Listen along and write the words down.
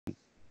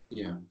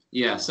Yeah,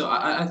 yeah. So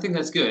I think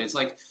that's good. It's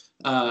like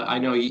I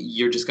know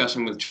your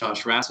discussion with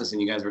Josh Rasmussen.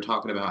 You guys were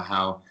talking about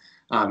how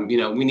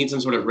we need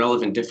some sort of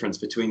relevant difference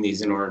between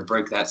these in order to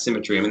break that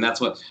symmetry. I mean, that's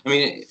what I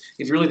mean.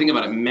 If you really think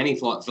about it, many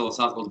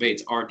philosophical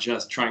debates are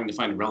just trying to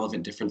find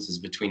relevant differences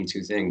between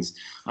two things.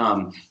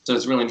 So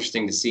it's really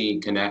interesting to see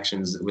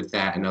connections with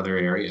that in other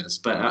areas.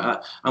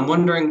 But I'm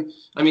wondering.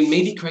 I mean,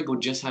 maybe Craig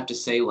would just have to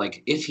say,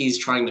 like, if he's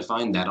trying to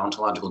find that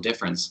ontological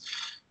difference,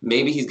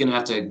 maybe he's going to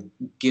have to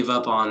give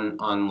up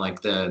on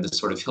like the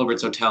sort of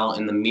Hilbert's Hotel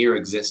and the mere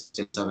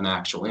existence of an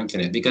actual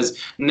infinite, because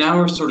now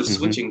we're sort of Hmm.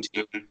 switching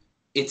to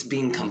it's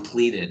being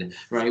completed,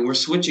 right? We're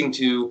switching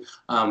to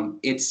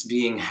it's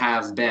being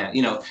have been.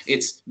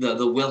 It's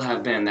the will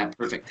have been, that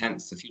perfect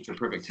tense, the future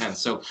perfect tense.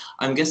 So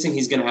I'm guessing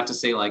he's going to have to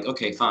say, like,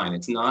 okay, fine,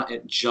 it's not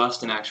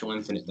just an actual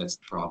infinite that's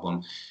the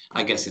problem.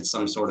 I guess it's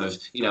some sort of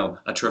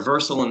a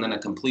traversal and then a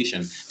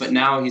completion. But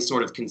now he's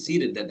sort of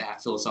conceded that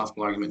that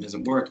philosophical argument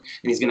doesn't work,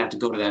 and he's going to have to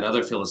go to that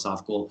other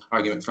philosophical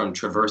argument from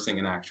traversing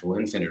an actual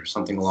infinite or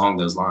something along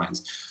those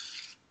lines.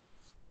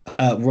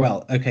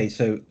 Well, okay,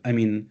 so I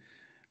mean,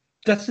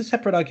 that's a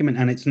separate argument,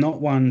 and it's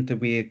not one that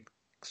we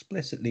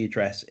explicitly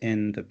address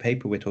in the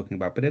paper we're talking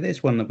about, but it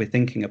is one that we're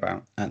thinking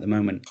about at the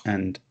moment.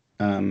 And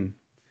um,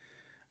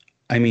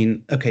 I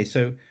mean, okay,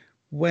 so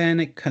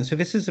when it comes, so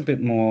this is a bit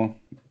more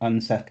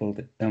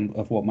unsettled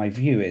of what my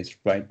view is,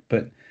 right?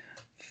 But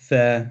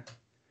the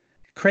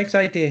Craig's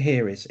idea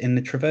here is in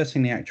the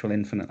traversing the actual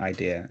infinite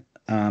idea.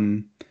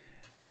 Um,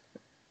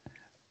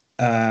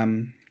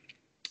 um,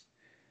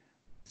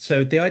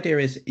 so the idea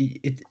is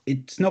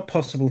it's not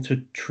possible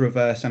to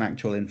traverse an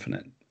actual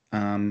infinite.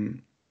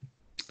 Um,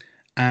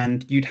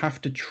 and you'd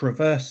have to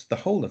traverse the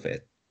whole of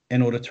it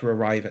in order to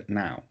arrive at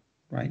now,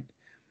 right?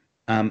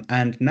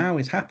 And now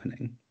is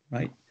happening,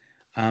 right?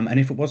 And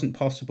if it wasn't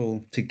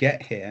possible to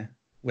get here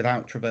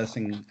without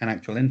traversing an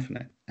actual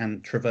infinite,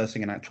 and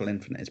traversing an actual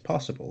infinite is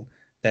possible,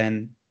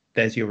 then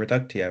there's your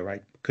reductio,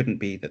 right? Couldn't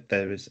be that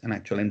there is an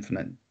actual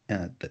infinite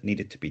that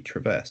needed to be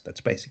traversed.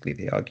 That's basically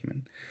the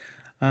argument.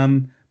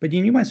 But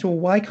you might say, well,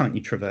 why can't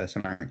you traverse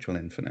an actual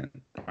infinite,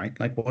 right?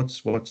 Like,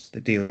 what's the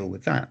deal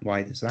with that? Why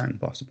is that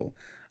impossible?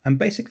 And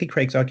basically,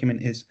 Craig's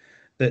argument is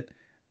that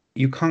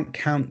you can't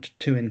count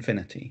to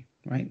infinity,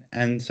 right?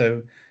 And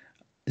so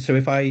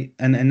if I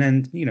and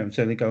then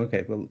so they go,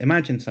 okay, well,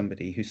 imagine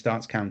somebody who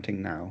starts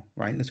counting now,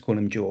 right? Let's call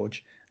him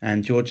George,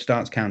 and George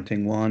starts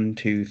counting one,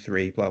 two,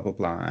 three, blah blah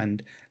blah,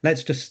 and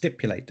let's just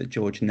stipulate that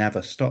George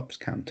never stops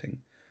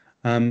counting.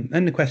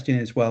 And the question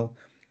is, well,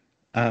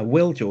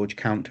 will George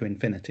count to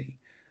infinity?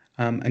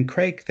 And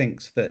Craig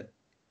thinks that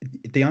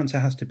the answer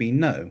has to be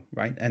no,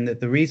 right? And that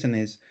the reason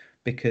is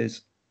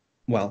because,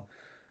 well,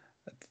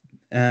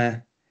 uh,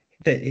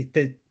 the,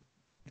 the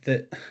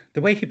the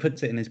the way he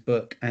puts it in his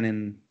book and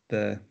in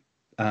the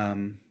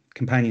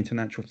companion to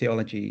natural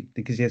theology,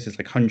 because he has this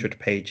like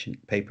 100-page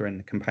paper in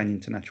the companion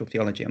to natural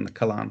theology on the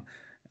Kalam.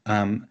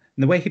 And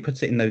the way he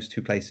puts it in those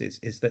two places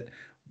is that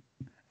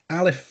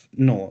Aleph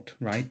naught,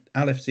 right?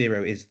 Aleph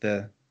zero is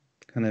the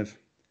kind of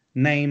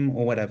name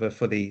or whatever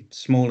for the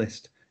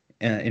smallest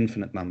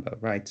infinite number,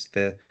 right? It's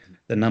the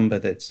number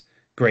that's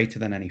greater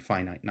than any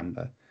finite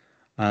number.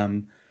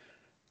 Um,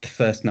 the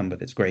first number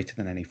that's greater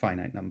than any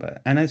finite number.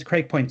 And as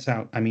Craig points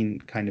out, I mean,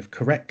 kind of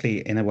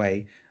correctly in a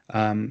way,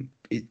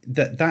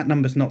 that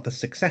number's not the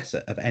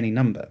successor of any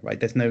number, right?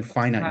 There's no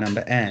finite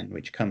number n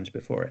which comes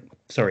before it.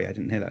 Sorry, I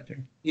didn't hear that, Joe.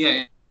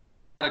 Yeah,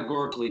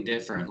 categorically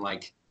different.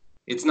 Like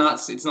it's not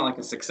like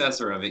a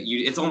successor of it.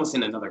 It's almost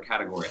in another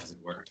category, as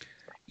it were.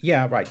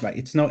 Yeah, right, right.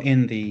 It's not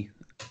a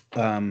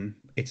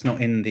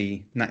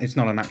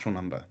natural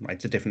number, right?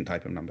 It's a different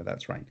type of number.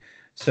 That's right.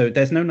 So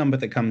there's no number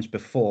that comes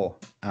before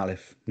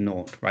Aleph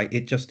naught, right?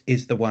 It just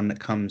is the one that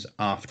comes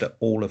after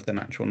all of the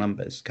natural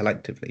numbers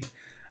collectively.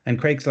 And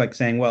Craig's like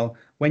saying, well,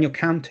 when you're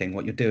counting,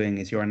 what you're doing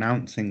is you're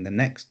announcing the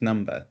next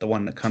number, the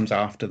one that comes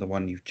after the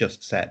one you've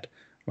just said,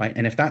 right?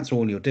 And if that's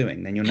all you're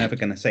doing, then you're never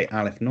going to say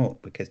Aleph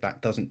naught because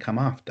that doesn't come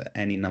after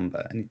any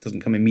number and it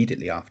doesn't come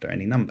immediately after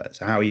any number.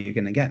 So how are you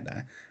going to get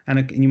there?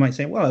 And you might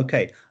say, well,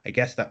 okay, I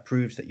guess that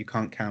proves that you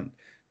can't count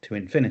to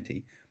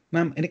infinity.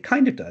 And it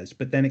kind of does,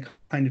 but then it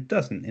kind of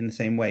doesn't in the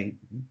same way.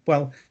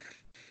 Well,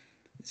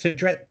 so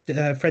Fred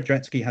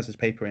Dretske has his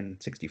paper in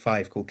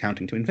 65 called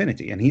Counting to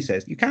Infinity, and he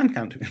says you can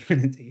count to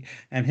infinity.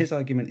 And his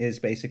argument is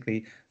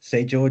basically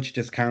say George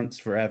just counts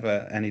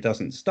forever and he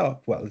doesn't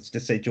stop. Well, let's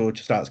just say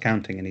George starts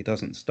counting and he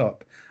doesn't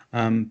stop.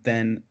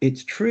 Then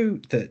it's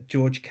true that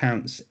George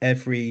counts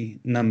every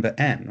number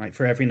n, right?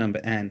 For every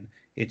number n,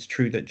 it's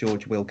true that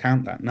George will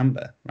count that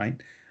number,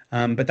 right?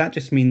 But that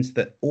just means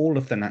that all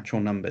of the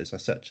natural numbers are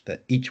such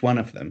that each one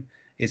of them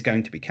is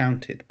going to be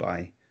counted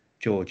by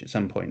George at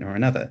some point or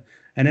another.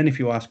 And then if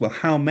you ask, well,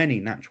 how many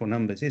natural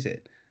numbers is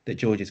it that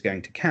George is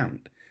going to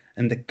count?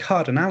 And the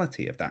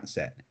cardinality of that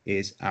set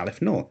is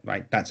Aleph naught,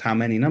 right? That's how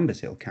many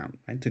numbers he'll count,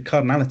 right? The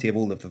cardinality of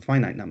all of the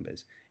finite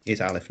numbers is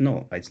Aleph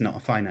naught, right? It's not a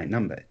finite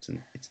number.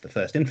 It's the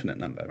first infinite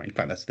number, right? In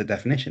fact, that's the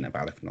definition of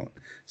Aleph naught.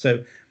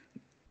 So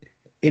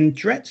in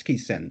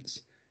Dretski's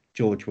sense,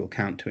 George will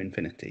count to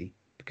infinity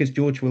because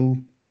George will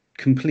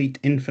complete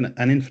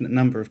an infinite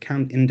number of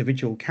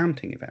individual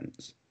counting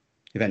events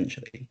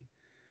eventually.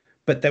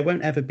 But there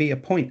won't ever be a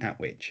point at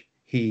which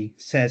he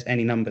says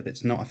any number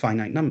that's not a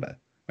finite number,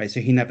 right? So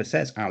he never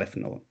says Aleph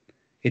naught.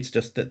 It's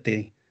just that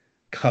the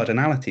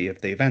cardinality of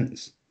the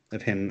events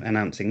of him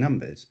announcing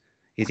numbers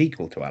is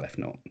equal to Aleph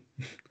naught.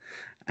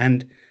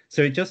 And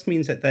so it just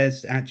means that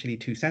there's actually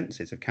two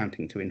senses of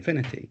counting to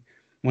infinity.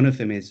 One of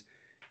them is,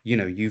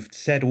 you've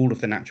said all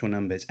of the natural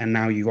numbers and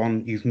now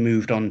you've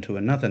moved on to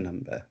another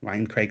number, right?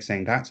 And Craig's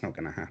saying that's not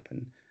going to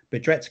happen.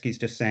 But Dretski's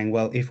just saying,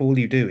 well, if all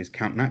you do is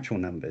count natural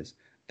numbers,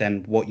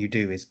 then what you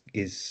do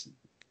is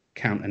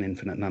count an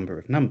infinite number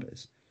of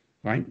numbers,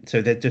 right?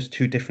 So they're just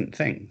two different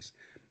things.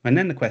 And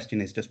then the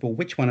question is just, well,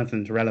 which one of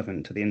them is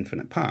relevant to the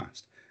infinite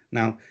past?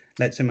 Now,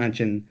 let's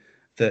imagine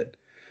that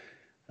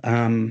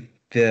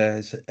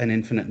there's an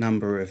infinite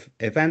number of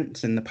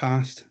events in the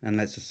past, and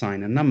let's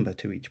assign a number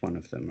to each one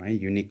of them, right? A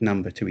unique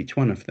number to each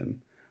one of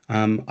them.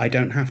 I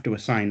don't have to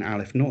assign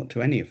Aleph naught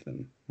to any of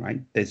them,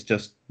 right? There's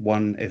just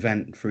one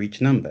event for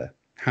each number.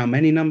 How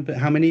many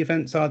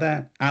events are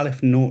there?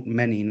 Aleph naught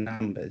many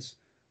numbers,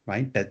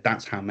 right?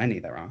 That's how many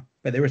there are.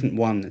 But there isn't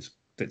one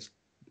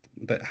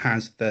that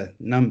has the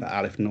number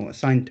Aleph naught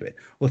assigned to it.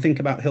 Or think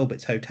about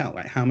Hilbert's Hotel,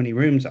 right? How many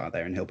rooms are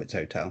there in Hilbert's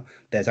Hotel?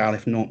 There's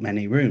Aleph naught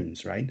many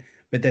rooms, right?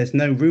 But there's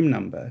no room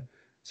number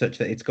such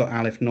that it's got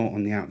Aleph naught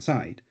on the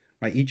outside,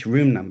 right? Each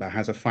room number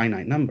has a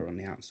finite number on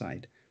the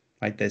outside,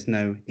 right? There's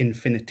no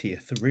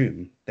infinitieth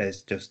room.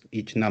 There's just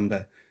each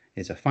number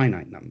is a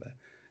finite number.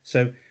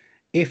 So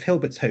if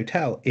Hilbert's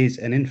Hotel is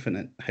an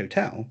infinite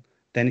hotel,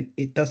 then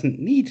it doesn't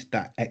need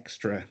that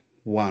extra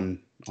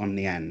one on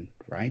the end,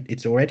 right?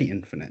 It's already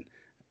infinite.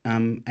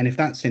 And if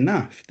that's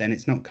enough, then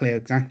it's not clear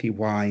exactly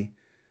why,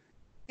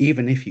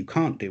 even if you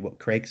can't do what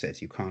Craig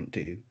says you can't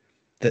do,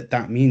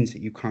 that means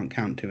that you can't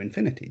count to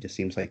infinity. It just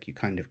seems like you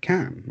kind of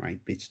can, right?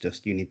 It's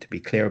just you need to be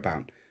clear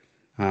about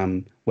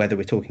whether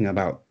we're talking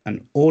about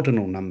an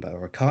ordinal number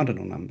or a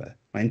cardinal number.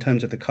 Right? In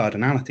terms of the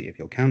cardinality of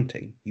your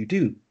counting, you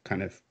do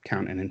kind of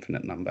count an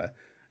infinite number.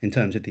 In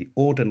terms of the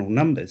ordinal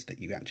numbers that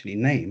you actually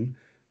name,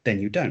 then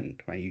you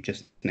don't, right? You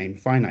just name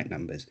finite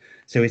numbers.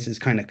 So it's this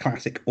kind of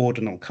classic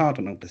ordinal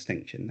cardinal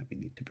distinction that we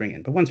need to bring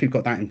in. But once we've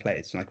got that in place,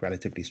 it's like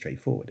relatively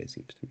straightforward, it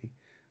seems to me.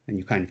 And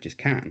you kind of just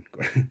can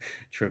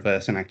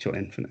traverse an actual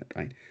infinite,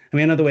 right? I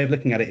mean, another way of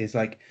looking at it is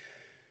like,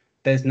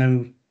 there's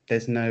no,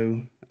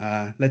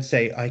 let's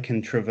say I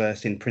can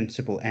traverse in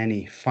principle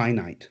any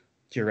finite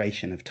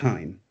duration of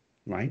time,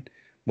 right?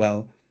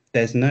 Well,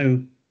 there's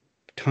no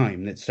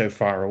time that's so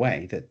far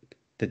away that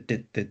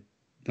the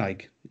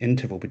like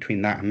interval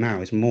between that and now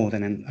is more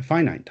than a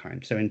finite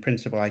time. So in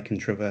principle, I can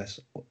traverse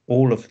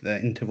all of the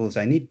intervals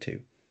I need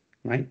to,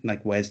 right?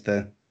 Like,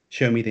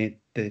 show me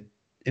the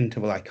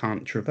interval I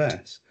can't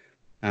traverse.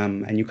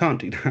 And you can't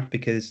do that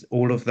because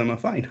all of them are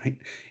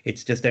finite.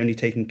 It's just only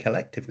taken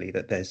collectively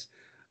that there's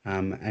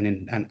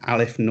an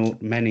Aleph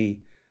naught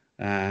many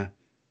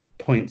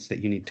points that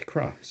you need to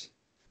cross.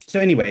 So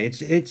anyway,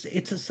 it's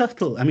a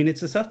subtle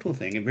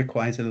thing. It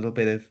requires a little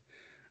bit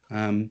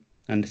of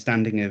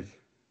understanding of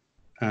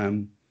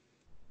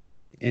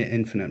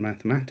infinite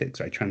mathematics,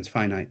 right?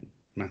 Transfinite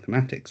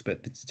mathematics. But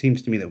it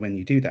seems to me that when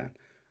you do that,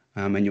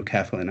 and you're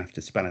careful enough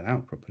to spell it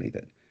out properly,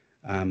 that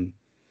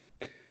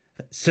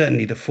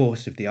certainly the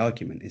force of the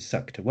argument is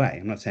sucked away.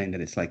 I'm not saying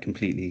that it's like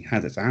completely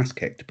has its ass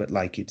kicked, but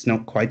like it's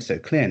not quite so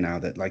clear now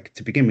that, like,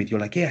 to begin with,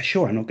 you're like, yeah,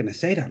 sure, I'm not going to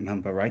say that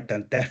number, right?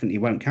 That definitely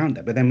won't count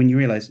that. But then when you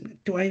realize,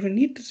 do I even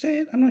need to say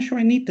it? I'm not sure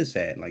I need to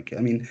say it. Like,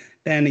 I mean,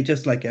 then it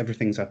just like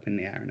everything's up in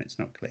the air and it's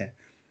not clear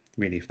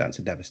really if that's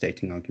a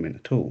devastating argument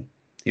at all.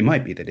 It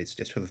might be that it's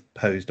just sort of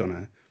posed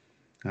on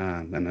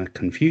a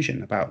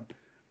confusion about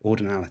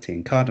ordinality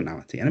and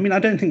cardinality. And I mean, I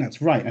don't think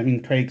that's right. I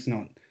mean, Craig's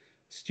not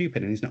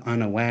stupid and he's not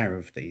unaware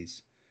of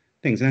these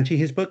things. And actually,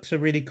 his book's a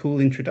really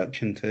cool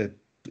introduction to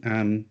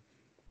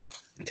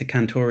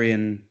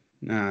Cantorian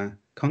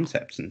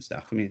concepts and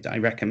stuff. I mean, I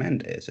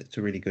recommend it. It's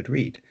a really good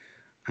read.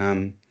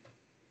 But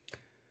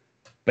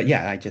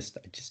yeah,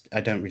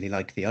 I don't really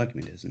like the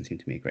argument. It doesn't seem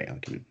to me a great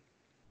argument.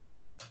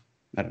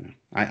 I don't know.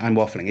 I'm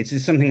waffling. It's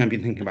just something I've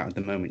been thinking about at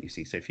the moment, you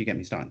see. So if you get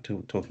me started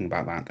talking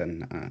about that,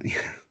 then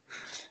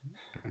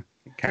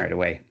carried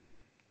away.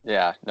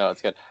 Yeah, no,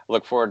 it's good. I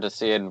look forward to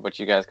seeing what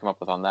you guys come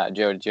up with on that.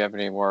 Joe, did you have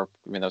any more?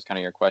 I mean, that was kind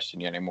of your question.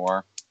 You have any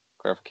more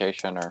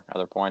clarification or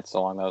other points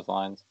along those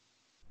lines?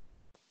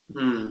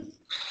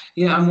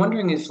 Yeah, I'm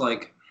wondering if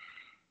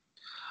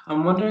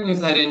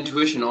that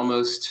intuition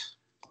almost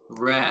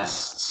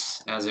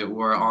rests, as it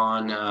were,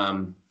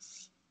 on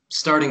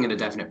starting at a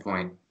definite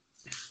point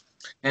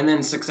and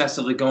then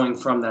successively going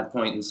from that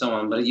point and so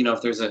on. But, you know,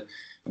 if there's a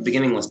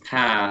beginningless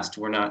past,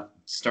 we're not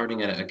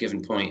starting at a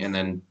given point and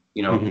then,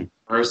 you know,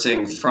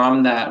 reversing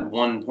from that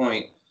one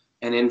point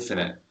and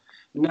infinite.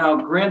 Now,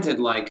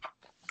 granted, like,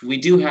 we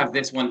do have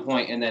this one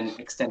point and then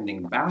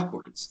extending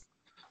backwards.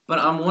 But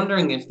I'm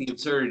wondering if the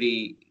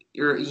absurdity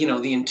or, you know,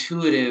 the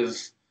intuitive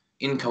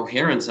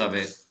incoherence of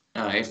it,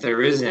 if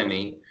there is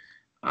any,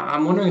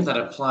 I'm wondering if that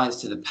applies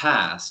to the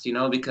past, you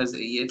know, because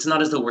it's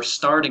not as though we're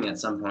starting at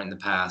some point in the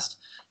past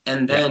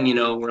and then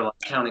we're like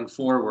counting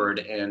forward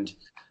and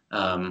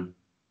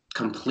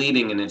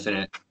completing an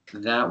infinite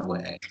that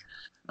way.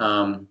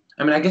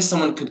 I mean, I guess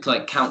someone could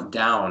like count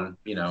down,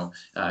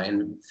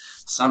 and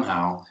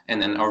somehow,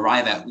 and then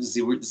arrive at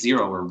 0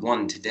 or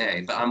 1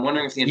 today. But I'm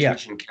wondering if the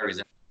intuition carries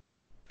it.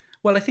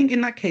 Well, I think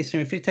in that case,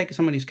 if you take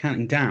somebody who's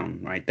counting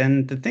down, right,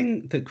 then the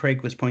thing that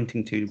Craig was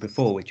pointing to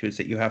before, which was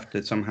that you have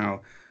to somehow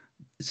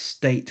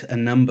state a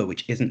number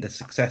which isn't the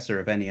successor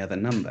of any other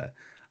number.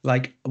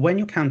 Like when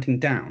you're counting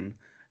down,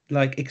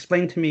 like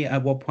explain to me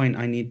at what point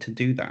I need to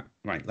do that,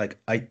 right? Like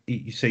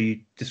so you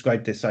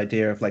described this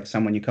idea of like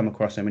someone you come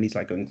across him and he's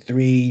like going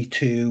 3,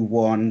 2,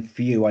 1,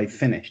 phew, I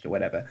finished or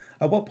whatever.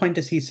 At what point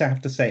does he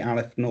have to say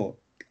Aleph Naught?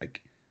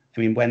 Like, I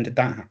mean, when did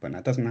that happen?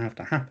 That doesn't have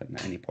to happen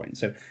at any point.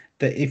 So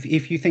that if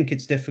you think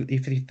it's different,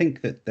 if you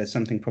think that there's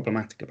something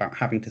problematic about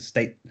having to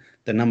state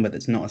the number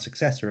that's not a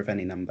successor of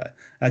any number,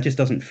 that just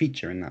doesn't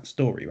feature in that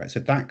story, right? So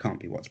that can't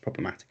be what's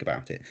problematic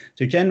about it.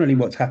 So generally,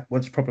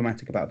 what's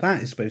problematic about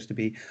that is supposed to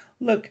be,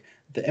 look,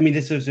 I mean,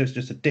 this is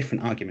just a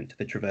different argument to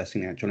the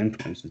traversing the actual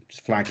influence,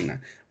 just flagging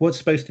that. What's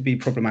supposed to be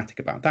problematic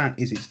about that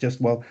is it's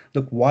just, well,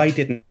 look, why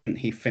didn't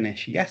he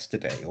finish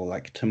yesterday or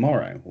like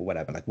tomorrow or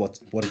whatever? Like what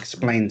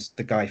explains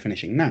the guy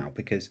finishing now?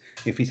 Because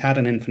if he's had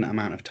an infinite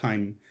amount of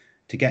time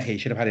to get here, he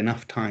should have had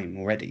enough time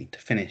already to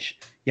finish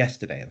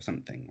yesterday or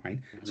something, right?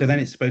 Mm-hmm. So then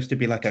it's supposed to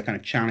be like a kind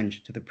of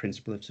challenge to the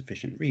principle of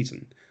sufficient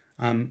reason.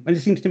 And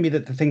it seems to me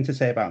that the thing to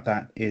say about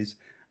that is,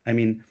 I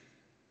mean,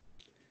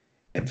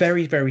 a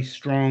very, very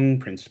strong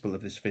principle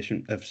of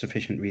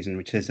sufficient reason,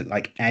 which is that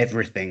like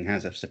everything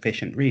has a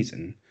sufficient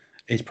reason,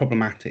 is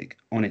problematic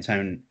on its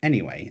own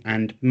anyway.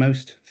 And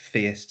most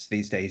theists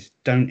these days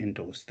don't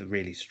endorse the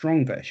really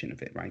strong version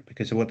of it, right?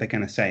 Because what they're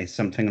going to say is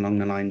something along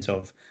the lines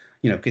of,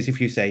 because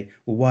if you say,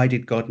 well, why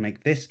did God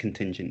make this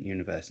contingent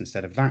universe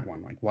instead of that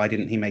one? Like, why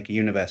didn't he make a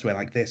universe where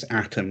like this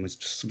atom was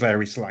just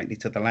very slightly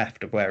to the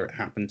left of where it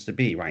happens to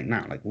be right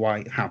now? Like,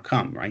 why, how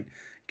come, right?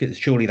 Because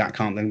surely that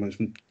can't then was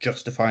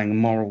justifying a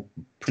moral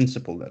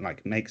principle that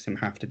like makes him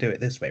have to do it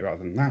this way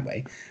rather than that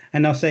way.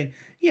 And they'll say,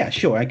 yeah,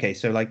 sure. Okay.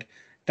 So like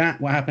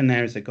that, what happened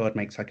there is that God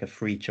makes like a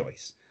free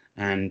choice.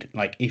 And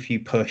like, if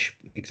you push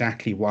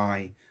exactly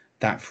why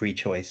that free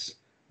choice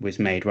was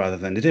made rather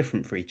than a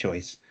different free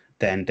choice,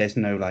 then there's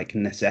no like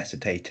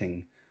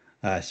necessitating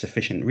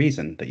sufficient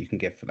reason that you can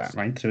give for that,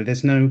 right? So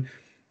there's no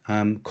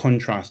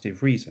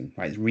contrastive reason,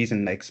 right?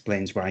 Reason that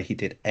explains why he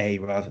did A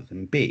rather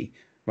than B,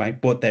 right?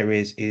 What there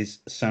is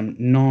some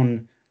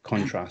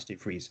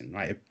non-contrastive reason,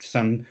 right?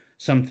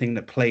 Something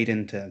that played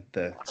into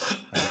the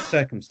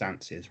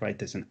circumstances, right?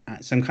 There's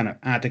some kind of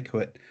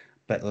adequate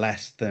but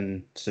less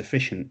than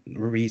sufficient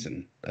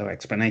reason or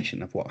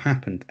explanation of what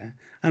happened there.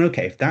 And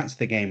okay, if that's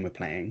the game we're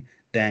playing,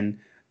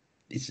 then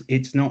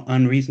it's not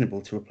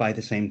unreasonable to apply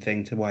the same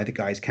thing to why the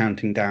guy's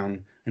counting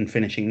down and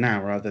finishing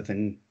now rather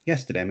than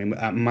yesterday. I mean,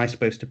 am I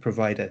supposed to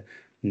provide a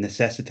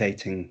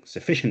necessitating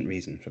sufficient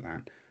reason for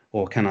that?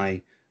 Or can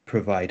I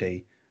provide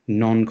a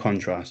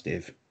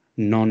non-contrastive,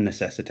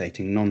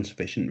 non-necessitating,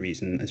 non-sufficient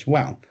reason as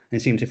well? And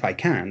it seems if I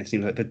can, it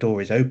seems like the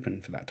door is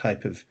open for that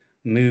type of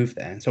move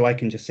there. So I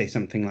can just say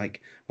something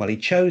like, well, he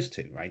chose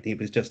to, right? It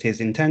was just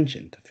his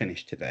intention to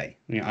finish today.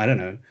 I don't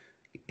know.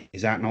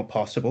 Is that not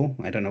possible?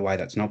 I don't know why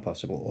that's not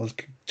possible. Or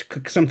to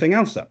cook something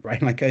else up,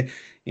 right? Like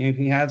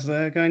he has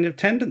a kind of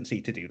tendency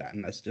to do that,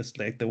 and that's just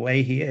like the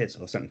way he is,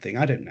 or something.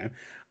 I don't know.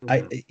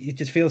 Mm-hmm. It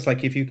just feels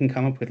like if you can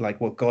come up with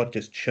like, well, God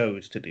just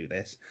chose to do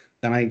this,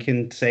 then I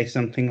can say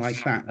something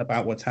like that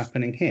about what's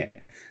happening here.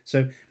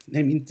 So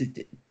I mean,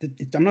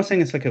 I'm not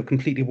saying it's like a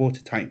completely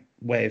watertight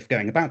way of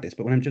going about this,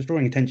 but what I'm just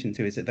drawing attention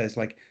to is that there's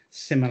like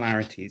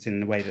similarities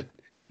in the way that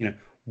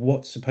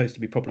what's supposed to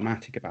be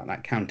problematic about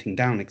that counting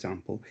down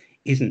example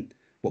isn't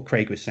what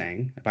Craig was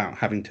saying about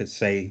having to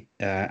say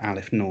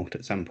Aleph Naught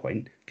at some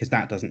point, because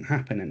that doesn't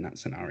happen in that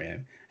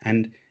scenario.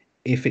 And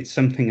if it's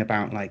something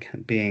about like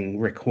being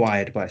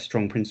required by a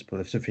strong principle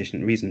of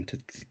sufficient reason to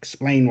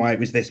explain why it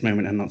was this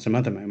moment and not some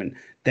other moment,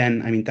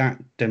 then I mean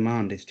that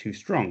demand is too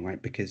strong,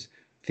 right? Because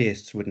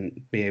theists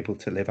wouldn't be able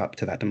to live up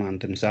to that demand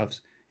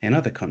themselves in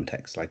other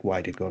contexts, like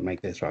why did God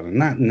make this rather than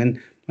that, and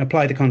then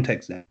apply the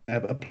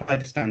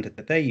standard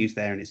that they use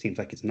there, and it seems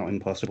like it's not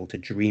impossible to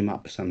dream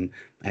up some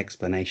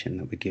explanation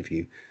that would give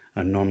you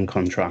a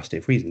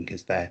non-contrastive reason,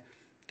 because they're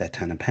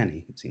 10 a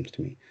penny, it seems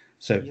to me.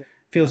 So it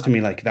feels to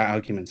me like that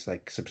argument's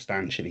like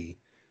substantially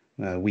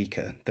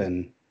weaker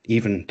than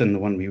the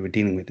one we were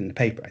dealing with in the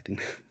paper. I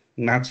think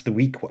that's the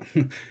weak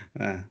one.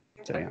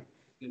 So yeah.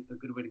 A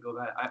good way to go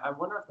about it. I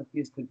wonder if the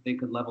theists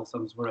could level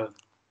some sort of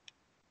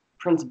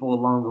principle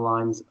along the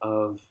lines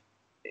of,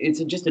 it's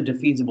just a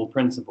defeasible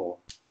principle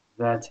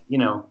that,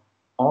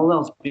 all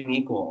else being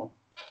equal,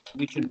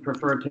 we should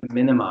prefer to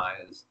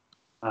minimize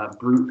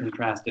brute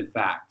contrastive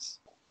facts,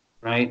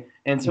 right?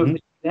 And so if they do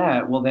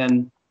that, well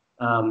then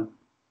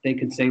they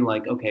could say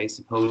like, okay,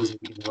 suppose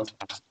the less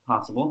facts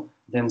possible,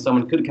 then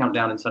someone could count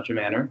down in such a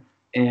manner,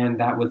 and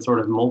that would sort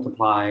of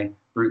multiply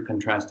brute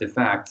contrastive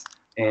facts,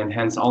 and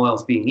hence all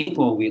else being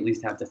equal, we at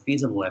least have the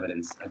feasible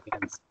evidence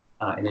against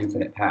an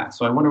infinite path.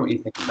 So I wonder what you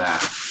think of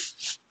that.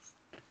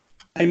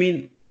 I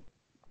mean,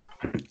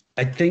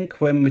 I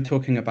think when we're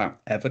talking about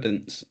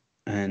evidence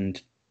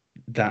and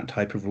that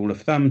type of rule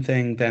of thumb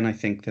thing, then I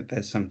think that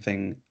there's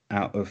something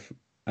out of,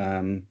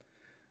 um,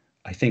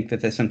 I think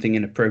that there's something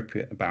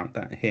inappropriate about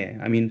that here.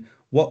 I mean,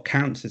 what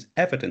counts as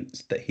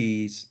evidence that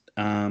he's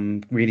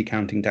really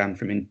counting down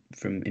from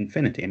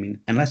infinity? I mean,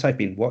 unless I've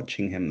been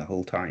watching him the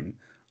whole time,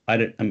 I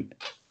don't.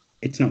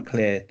 It's not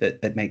clear that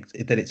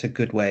it's a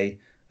good way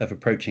of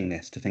approaching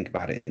this to think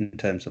about it in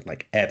terms of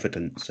like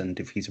evidence and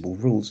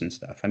defeasible rules and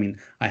stuff. I mean,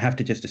 I have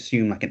to just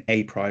assume like an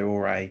a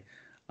priori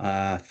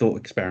thought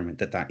experiment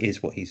that that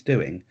is what he's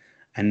doing.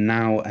 And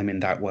now I'm in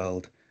that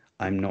world.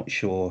 I'm not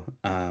sure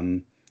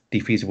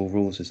defeasible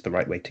rules is the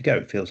right way to go.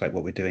 It feels like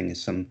what we're doing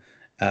is some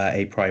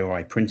a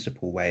priori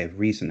principle way of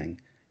reasoning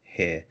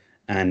here.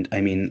 And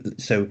I mean,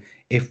 so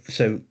if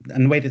so,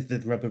 and the way that the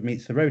rubber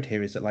meets the road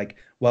here is that, like,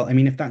 well, I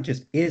mean, if that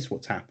just is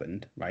what's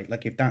happened, right?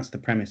 Like, if that's the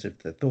premise of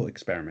the thought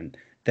experiment,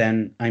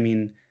 then I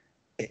mean,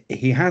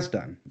 he has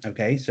done,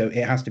 okay? So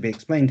it has to be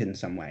explained in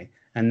some way.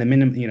 And the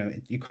minimum,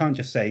 you can't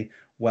just say,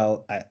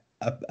 well,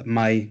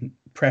 my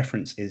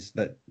preference is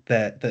that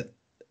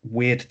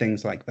weird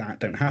things like that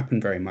don't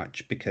happen very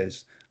much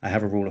because I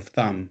have a rule of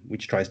thumb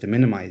which tries to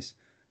minimize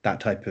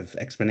that type of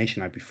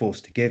explanation I'd be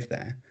forced to give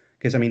there.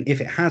 Because I mean, if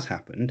it has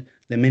happened,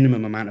 the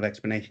minimum amount of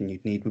explanation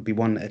you'd need would be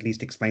one that at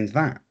least explains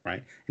that,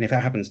 right? And if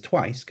that happens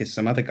twice, because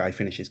some other guy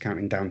finishes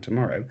counting down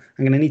tomorrow,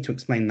 I'm going to need to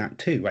explain that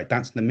too, right?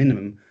 That's the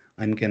minimum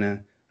a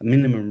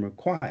minimum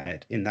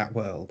required in that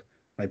world,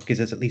 right? Because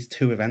there's at least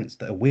two events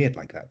that are weird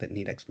like that that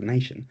need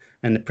explanation,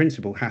 and the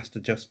principle has to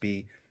just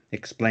be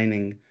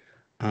explaining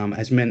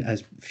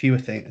as few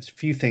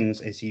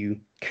things as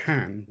you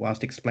can,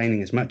 whilst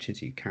explaining as much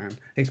as you can.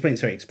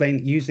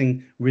 Explain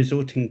using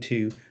resorting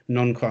to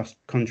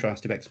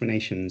non-contrastive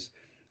explanations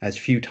as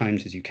few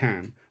times as you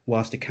can,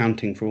 whilst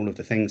accounting for all of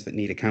the things that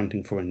need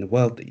accounting for in the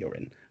world that you're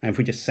in. And if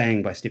we're just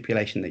saying by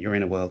stipulation that you're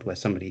in a world where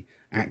somebody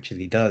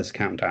actually does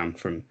count down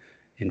from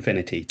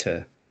infinity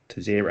to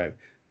zero,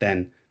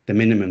 then the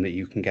minimum that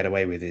you can get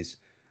away with is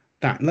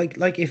that.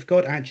 Like if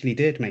God actually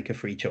did make a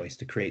free choice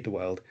to create the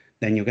world,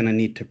 then you're going to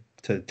need to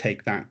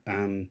take that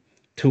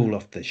tool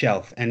off the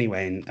shelf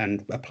anyway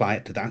and apply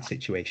it to that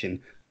situation.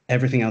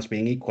 Everything else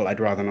being equal, I'd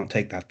rather not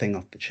take that thing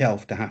off the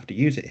shelf to have to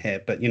use it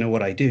here. But you know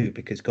what I do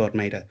because God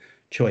made a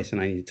choice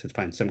and I need to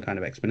find some kind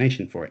of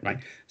explanation for it, right?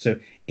 So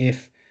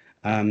if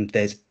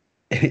there's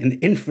an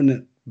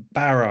infinite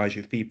barrage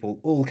of people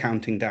all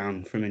counting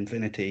down from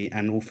infinity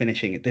and all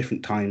finishing at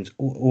different times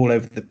all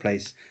over the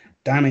place,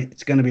 damn it,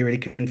 it's going to be a really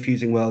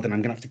confusing world, and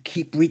I'm going to have to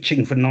keep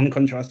reaching for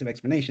non-contrastive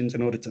explanations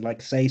in order to like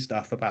say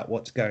stuff about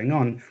what's going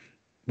on.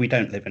 We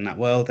don't live in that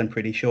world, I'm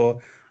pretty sure.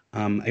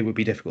 It would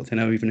be difficult to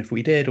know even if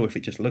we did, or if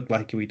it just looked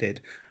like we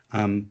did.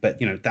 But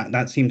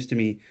that seems to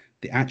me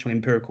the actual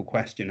empirical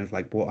question of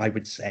like what I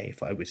would say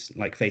if I was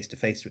like face to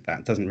face with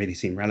that doesn't really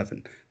seem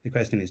relevant. The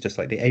question is just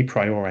like the a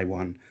priori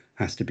one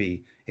has to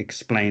be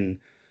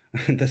explain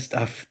the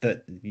stuff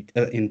that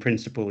in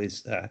principle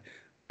is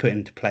put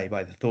into play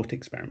by the thought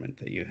experiment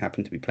that you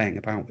happen to be playing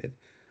about with.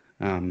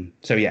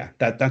 So yeah,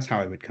 that's how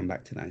I would come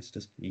back to that. It's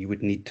just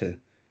you'd need to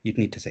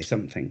say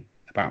something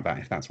about that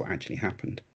if that's what actually happened.